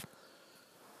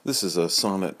This is a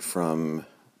sonnet from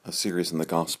a series in the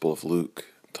Gospel of Luke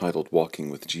titled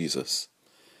Walking with Jesus,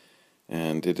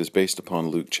 and it is based upon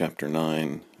Luke chapter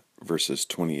 9, verses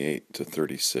 28 to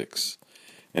 36,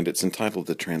 and it's entitled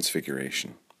The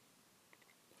Transfiguration.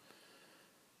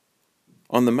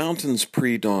 On the mountain's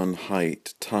predawn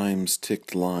height, time's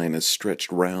ticked line is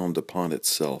stretched round upon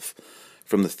itself,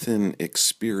 from the thin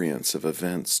experience of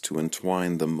events to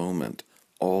entwine the moment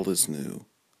all is new,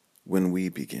 when we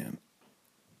begin.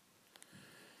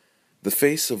 The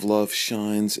face of love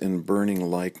shines in burning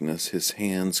likeness, his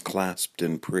hands clasped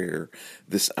in prayer,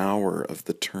 this hour of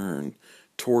the turn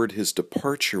toward his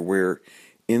departure where,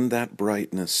 in that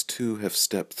brightness, two have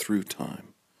stepped through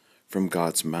time, from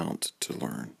God's mount to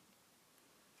learn.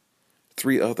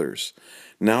 Three others,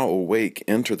 now awake,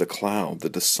 enter the cloud. The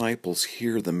disciples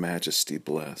hear the Majesty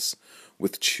bless,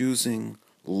 with choosing,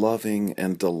 loving,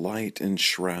 and delight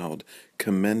enshroud,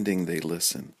 commending they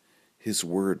listen, his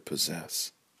word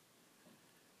possess.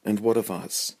 And what of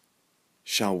us?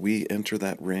 Shall we enter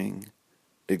that ring,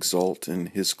 exalt in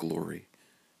his glory,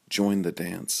 join the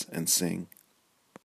dance and sing?